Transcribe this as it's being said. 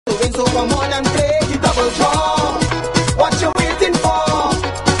going, so come on and play the double draw. What you waiting for?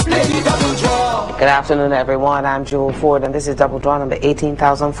 Play the double draw. Good afternoon, everyone. I'm Jewel Ford, and this is double draw number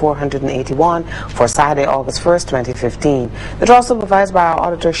 18,481 for Saturday, August 1st, 2015. The draw supervised by our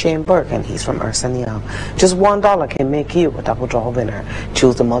auditor, Shane Burke, and he's from Ernst & Young. Just $1 can make you a double draw winner.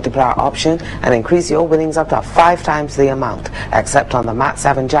 Choose the multiplier option and increase your winnings up to 5 times the amount, except on the Mat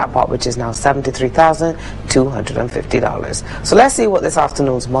 7 jackpot, which is now $73,250. So let's see what this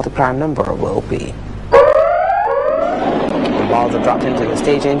afternoon's multiplier number will be. The balls are dropped into the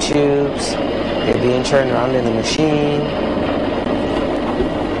staging tubes. They're being churned around in the machine.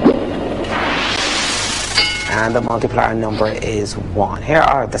 And the multiplier number is 1. Here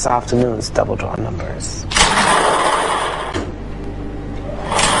are this afternoon's double draw numbers.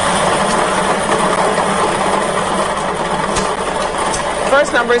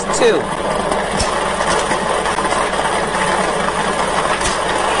 First number is 2.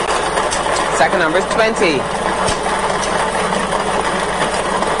 Second number is 20.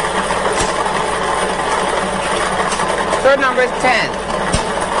 Third number is 10.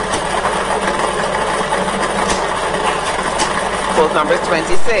 Fourth number is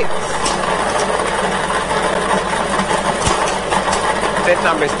 26. Fifth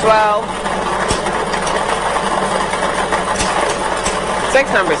number is 12.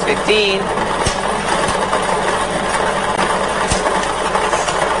 Sixth number is 15.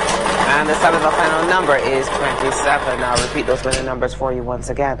 And the seventh and final number is 27. I'll repeat those winning numbers for you once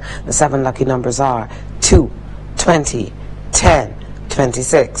again. The 7 lucky numbers are 2, 20, 10,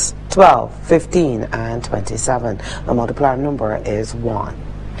 26, 12, 15, and 27. The multiplier number is 1.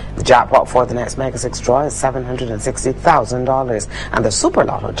 The jackpot for the next Mega 6 draw is $760,000, and the Super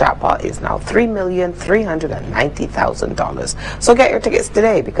Lotto jackpot is now $3,390,000. So get your tickets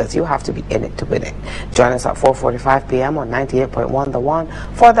today, because you have to be in it to win it. Join us at 4:45 p.m. on 98.1 The One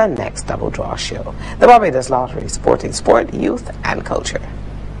for the next double draw show. The Barbados Lottery, supporting sport, youth, and culture.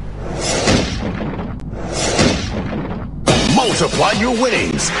 Multiply your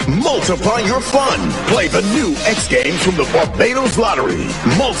winnings. Multiply your fun. Play the new X Games from the Barbados Lottery.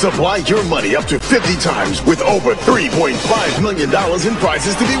 Multiply your money up to 50 times with over $3.5 million in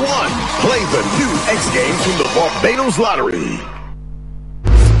prizes to be won. Play the new X Games from the Barbados Lottery.